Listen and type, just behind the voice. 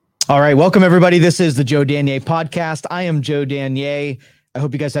All right. Welcome, everybody. This is the Joe Danier podcast. I am Joe Danier. I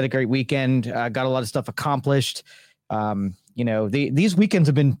hope you guys had a great weekend. Got a lot of stuff accomplished. These weekends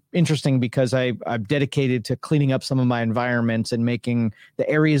have been interesting because I've dedicated to cleaning up some of my environments and making the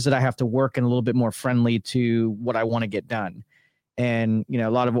areas that I have to work in a little bit more friendly to what I want to get done. And, a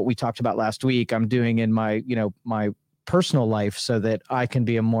lot of what we talked about last week, I'm doing in my personal life so that I can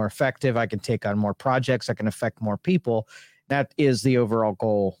be more effective. I can take on more projects. I can affect more people. That is the overall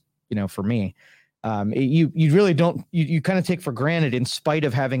goal, for me. You really don't, you kind of take for granted, in spite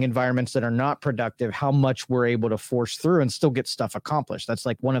of having environments that are not productive, how much we're able to force through and still get stuff accomplished. That's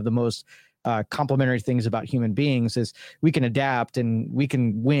like one of the most complimentary things about human beings is we can adapt and we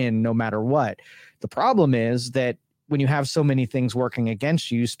can win no matter what. The problem is that when you have so many things working against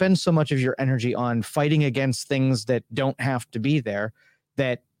you, you spend so much of your energy on fighting against things that don't have to be there,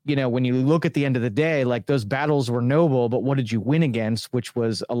 that when you look at the end of the day, like, those battles were noble, but what did you win against, which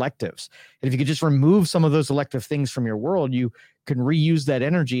was electives? And if you could just remove some of those elective things from your world, you can reuse that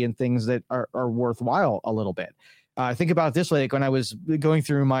energy in things that are worthwhile a little bit. Think about it this way. Like, when I was going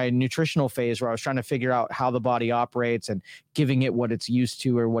through my nutritional phase where I was trying to figure out how the body operates and giving it what it's used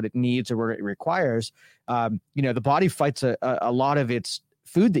to or what it needs or what it requires, the body fights a lot of its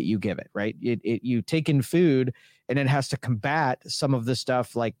food that you give it, right? You take in food and it has to combat some of the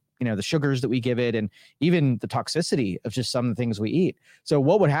stuff like, the sugars that we give it and even the toxicity of just some of the things we eat. So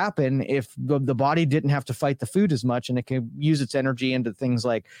what would happen if the body didn't have to fight the food as much and it could use its energy into things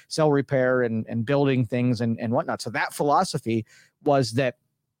like cell repair and building things and whatnot? So that philosophy was that,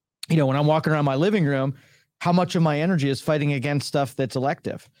 when I'm walking around my living room, how much of my energy is fighting against stuff that's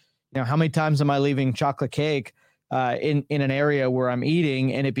elective? How many times am I leaving chocolate cake in an area where I'm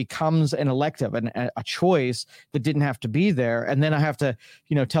eating and it becomes an elective and a choice that didn't have to be there. And then I have to,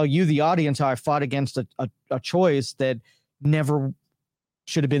 tell you, the audience, how I fought against a choice that never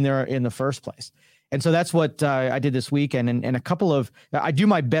should have been there in the first place. And so that's what I did this weekend. And I do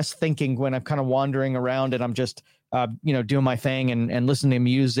my best thinking when I'm kind of wandering around and I'm just, doing my thing and listening to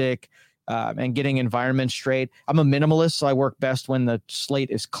music and getting environment straight. I'm a minimalist, so I work best when the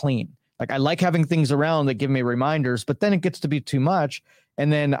slate is clean. Like, I like having things around that give me reminders, but then it gets to be too much.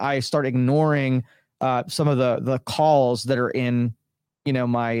 And then I start ignoring some of the calls that are in,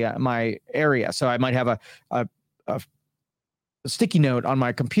 my area. So I might have a sticky note on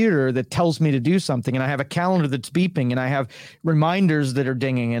my computer that tells me to do something. And I have a calendar that's beeping and I have reminders that are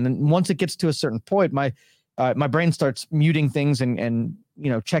dinging. And then once it gets to a certain point, my brain starts muting things and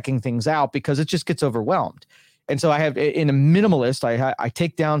checking things out because it just gets overwhelmed. And so I have, in a minimalist, I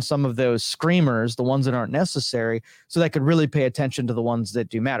take down some of those screamers, the ones that aren't necessary, so that I could really pay attention to the ones that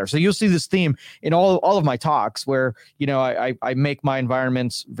do matter. So you'll see this theme in all of my talks where, I make my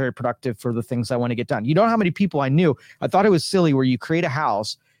environments very productive for the things I want to get done. You know how many people I knew, I thought it was silly, where you create a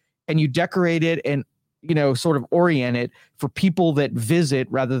house and you decorate it and, sort of orient it for people that visit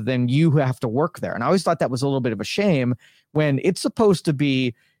rather than you who have to work there. And I always thought that was a little bit of a shame when it's supposed to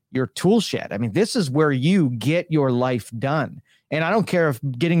be your tool shed. I mean, this is where you get your life done. And I don't care if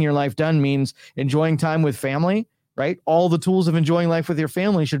getting your life done means enjoying time with family, right? All the tools of enjoying life with your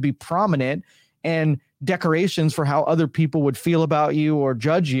family should be prominent, and decorations for how other people would feel about you or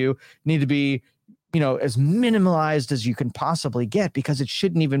judge you need to be, as minimalized as you can possibly get, because it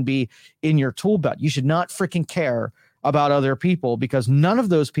shouldn't even be in your tool belt. You should not freaking care about other people, because none of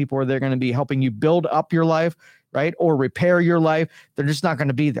those people are there going to be helping you build up your life, right? Or repair your life. They're just not going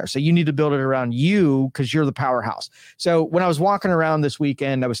to be there. So you need to build it around you, because you're the powerhouse. So when I was walking around this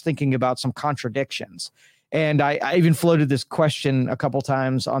weekend, I was thinking about some contradictions. And I even floated this question a couple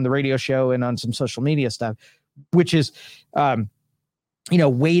times on the radio show and on some social media stuff, which is,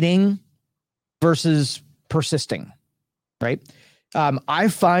 waiting versus persisting, right? I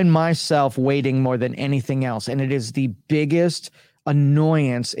find myself waiting more than anything else. And it is the biggest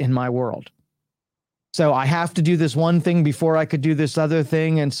annoyance in my world. So I have to do this one thing before I could do this other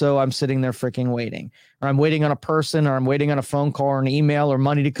thing. And so I'm sitting there freaking waiting, or I'm waiting on a person, or I'm waiting on a phone call or an email or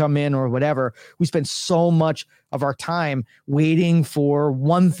money to come in or whatever. We spend so much of our time waiting for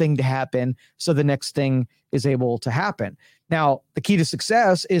one thing to happen so the next thing is able to happen. Now, the key to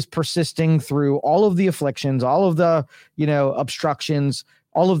success is persisting through all of the afflictions, all of the, obstructions,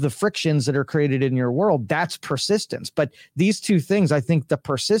 all of the frictions that are created in your world. That's persistence. But these two things, I think the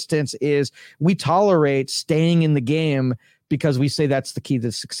persistence is we tolerate staying in the game because we say that's the key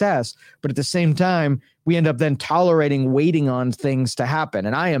to success. But at the same time, we end up then tolerating waiting on things to happen.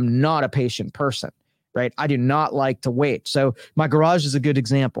 And I am not a patient person, right? I do not like to wait. So my garage is a good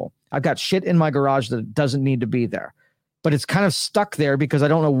example. I've got shit in my garage that doesn't need to be there, but it's kind of stuck there because I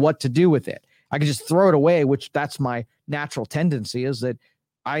don't know what to do with it. I can just throw it away, which that's my natural tendency, is that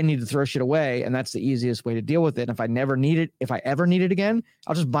I need to throw shit away, and that's the easiest way to deal with it. And if I ever need it again,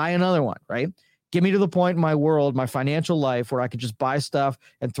 I'll just buy another one, right? Get me to the point in my world, my financial life, where I could just buy stuff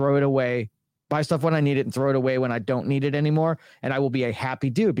and throw it away, buy stuff when I need it and throw it away when I don't need it anymore. And I will be a happy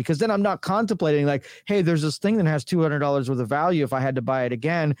dude, because then I'm not contemplating like, hey, there's this thing that has $200 worth of value. If I had to buy it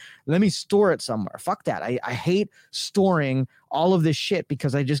again, let me store it somewhere. Fuck that. I hate storing all of this shit,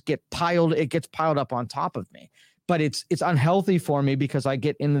 because it gets piled up on top of me. But it's unhealthy for me, because I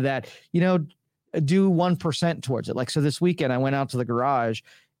get into that, do 1% towards it. Like, so this weekend I went out to the garage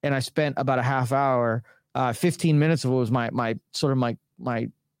and I spent about a half hour, 15 minutes of it was my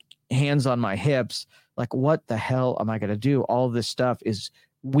hands on my hips. Like, what the hell am I going to do? All of this stuff is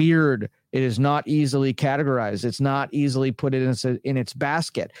weird. It is not easily categorized. It's not easily put in its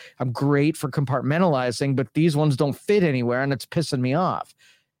basket. I'm great for compartmentalizing, but these ones don't fit anywhere, and it's pissing me off.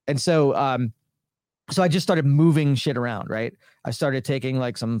 And so I just started moving shit around, right? I started taking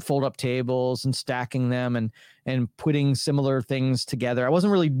like some fold up tables and stacking them and putting similar things together. I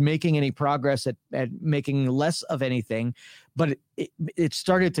wasn't really making any progress at making less of anything, but it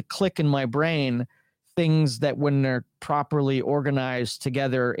started to click in my brain, things that when they're properly organized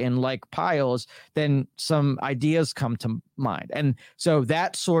together in like piles, then some ideas come to mind. And so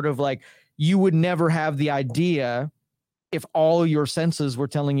that sort of like, you would never have the idea if all your senses were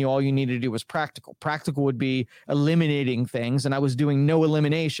telling you all you needed to do was practical. Practical would be eliminating things, and I was doing no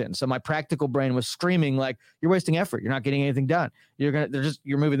elimination. So my practical brain was screaming like, you're wasting effort. You're not getting anything done.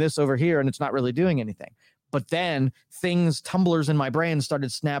 You're moving this over here and it's not really doing anything. But then tumblers in my brain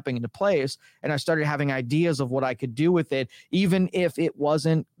started snapping into place, and I started having ideas of what I could do with it, even if it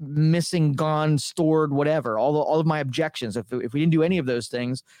wasn't missing, gone, stored, whatever. All of my objections, if we didn't do any of those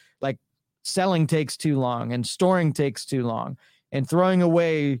things, like selling takes too long and storing takes too long and throwing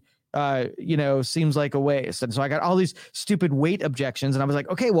away, seems like a waste. And so I got all these stupid weight objections, and I was like,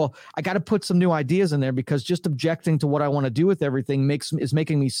 okay, well, I got to put some new ideas in there, because just objecting to what I want to do with everything is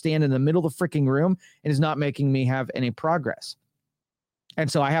making me stand in the middle of the freaking room and is not making me have any progress.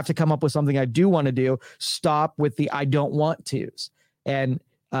 And so I have to come up with something I do want to do, stop with the I don't want tos. And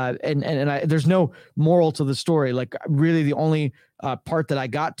there's no moral to the story. Like, really the only part that I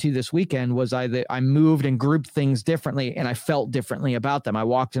got to this weekend was I moved and grouped things differently, and I felt differently about them. I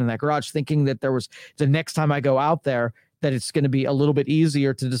walked into that garage thinking that there was, the next time I go out there, that it's going to be a little bit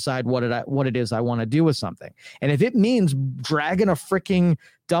easier to decide what it is I want to do with something. And if it means dragging a freaking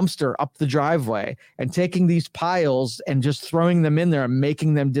dumpster up the driveway and taking these piles and just throwing them in there and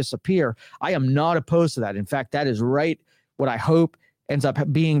making them disappear, I am not opposed to that. In fact, that is right what I hope ends up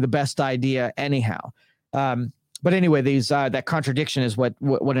being the best idea anyhow. But anyway, that contradiction is what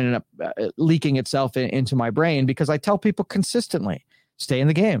ended up leaking itself into my brain, because I tell people consistently, stay in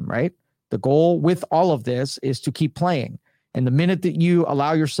the game, right? The goal with all of this is to keep playing. And the minute that you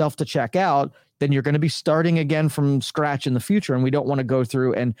allow yourself to check out, then you're going to be starting again from scratch in the future. And we don't want to go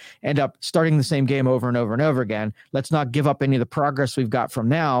through and end up starting the same game over and over and over again. Let's not give up any of the progress we've got from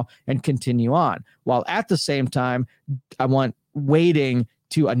now and continue on. While at the same time, I want waiting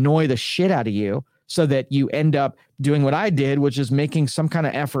to annoy the shit out of you, so that you end up doing what I did, which is making some kind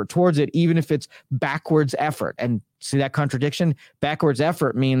of effort towards it, even if it's backwards effort. And see that contradiction? Backwards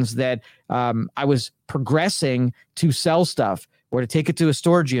effort means that I was progressing to sell stuff or to take it to a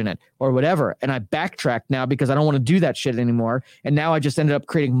storage unit or whatever. And I backtracked now because I don't want to do that shit anymore. And now I just ended up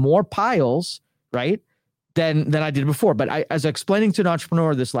creating more piles, right, than I did before. But as explaining to an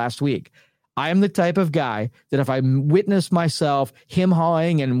entrepreneur this last week, I am the type of guy that if I witness myself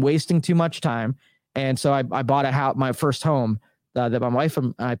him-hawing and wasting too much time, and so I bought a house, my first home that my wife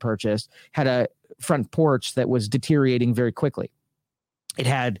and I purchased, had a front porch that was deteriorating very quickly. It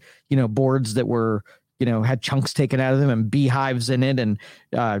had, boards that were, had chunks taken out of them and beehives in it and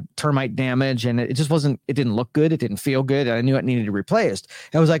termite damage. And it just it didn't look good. It didn't feel good. And I knew it needed to be replaced.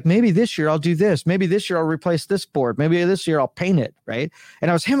 And I was like, maybe this year I'll do this. Maybe this year I'll replace this board. Maybe this year I'll paint it. Right.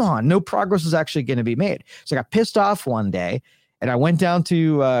 And I was on. No progress was actually going to be made. So I got pissed off one day and I went down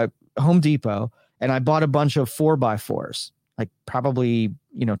to Home Depot and I bought a bunch of 4x4s, like probably,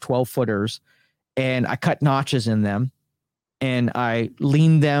 12 footers. And I cut notches in them. And I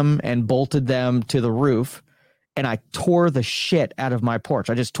leaned them and bolted them to the roof, and I tore the shit out of my porch.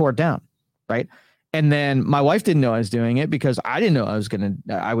 I just tore it down, right? And then my wife didn't know I was doing it because I didn't know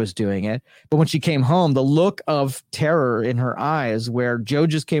I was doing it. But when she came home, the look of terror in her eyes, where Joe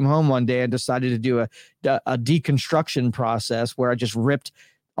just came home one day and decided to do a deconstruction process where I just ripped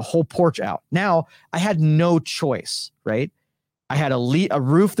a whole porch out. Now I had no choice, right? I had a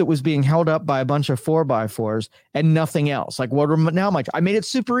roof that was being held up by a bunch of 4x4s and nothing else. Like, I made it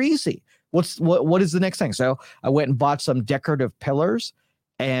super easy. What is the next thing? So I went and bought some decorative pillars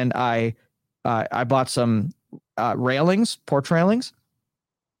and I bought some railings, porch railings,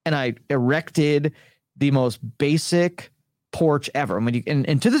 and I erected the most basic porch ever. I mean,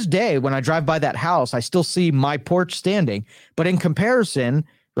 and to this day, when I drive by that house, I still see my porch standing. But in comparison,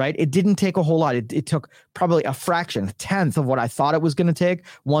 right, it didn't take a whole lot. It took probably a fraction, a tenth of what I thought it was going to take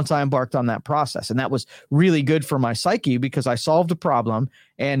once I embarked on that process. And that was really good for my psyche because I solved a problem,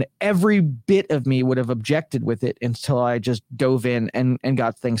 and every bit of me would have objected with it until I just dove in and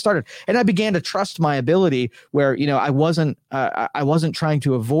got things started. And I began to trust my ability where, you know, I wasn't trying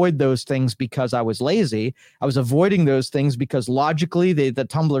to avoid those things because I was lazy. I was avoiding those things because logically the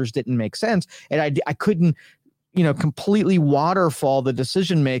tumblers didn't make sense. And I couldn't, you know, completely waterfall the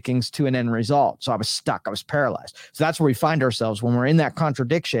decision makings to an end result. So I was stuck. I was paralyzed. So that's where we find ourselves when we're in that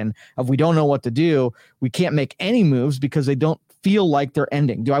contradiction of we don't know what to do. We can't make any moves because they don't feel like they're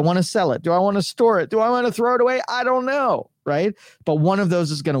ending. Do I want to sell it? Do I want to store it? Do I want to throw it away? I don't know. Right. But one of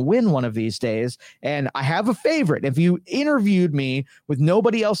those is going to win one of these days. And I have a favorite. If you interviewed me with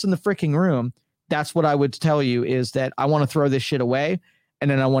nobody else in the freaking room, that's what I would tell you is that I want to throw this shit away.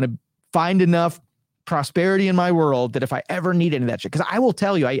 And then I want to find enough prosperity in my world that if I ever need any of that shit, because I will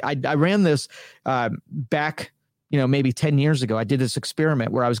tell you, I ran this back, you know, maybe 10 years ago. I did this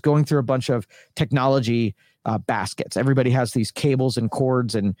experiment where I was going through a bunch of technology baskets. Everybody has these cables and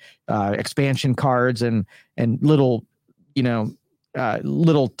cords and expansion cards and little, you know,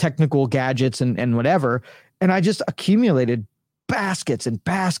 little technical gadgets and whatever. And I just accumulated baskets and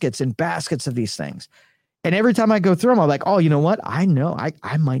baskets and baskets of these things. And every time I go through them, I'm like, oh, you know what? I know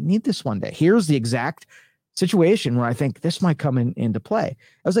I might need this one day. Here's the exact situation where I think this might come into play.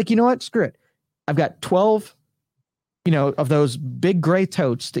 I was like, you know what? Screw it. I've got 12, you know, of those big gray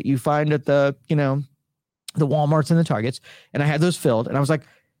totes that you find at the, you know, the Walmarts and the Targets. And I had those filled. And I was like,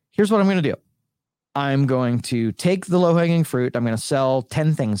 here's what I'm going to do. I'm going to take the low hanging fruit. I'm going to sell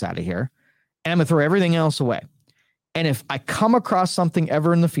 10 things out of here. And I'm going to throw everything else away. And if I come across something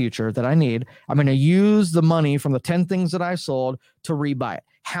ever in the future that I need, I'm going to use the money from the 10 things that I sold to rebuy it.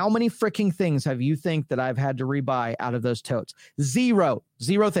 How many freaking things have you think that I've had to rebuy out of those totes? Zero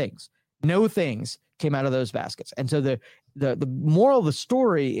things. No things came out of those baskets. And so the moral of the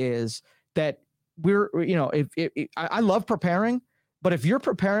story is that we're, you know, I love preparing, but if you're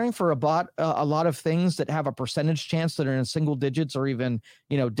preparing for a lot of things that have a percentage chance that are in single digits or even,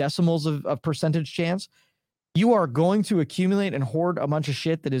 you know, decimals of percentage chance, you are going to accumulate and hoard a bunch of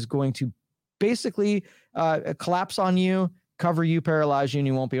shit that is going to basically collapse on you, cover you, paralyze you, and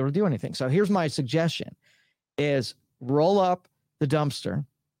you won't be able to do anything. So here's my suggestion is roll up the dumpster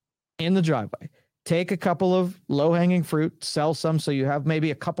in the driveway, take a couple of low-hanging fruit, sell some so you have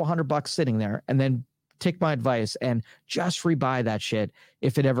maybe a couple $100 sitting there, and then take my advice and just rebuy that shit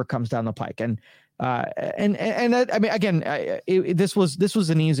if it ever comes down the pike. And I mean, again, this was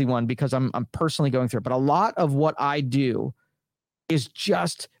an easy one because I'm personally going through it, but a lot of what I do is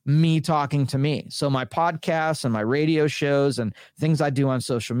just me talking to me. So my podcasts and my radio shows and things I do on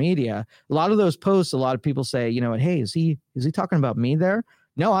social media, a lot of those posts, a lot of people say, you know, hey, is he talking about me there?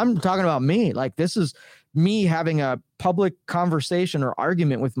 No, I'm talking about me. Like, this is me having a public conversation or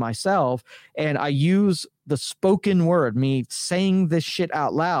argument with myself. And I use the spoken word, me saying this shit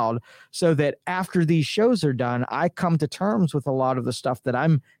out loud, so that after these shows are done, I come to terms with a lot of the stuff that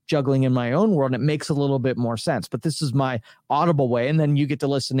I'm juggling in my own world. And it makes a little bit more sense. But this is my audible way. And then you get to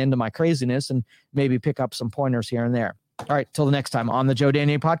listen into my craziness and maybe pick up some pointers here and there. All right. Till the next time on the Joe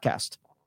Danier podcast.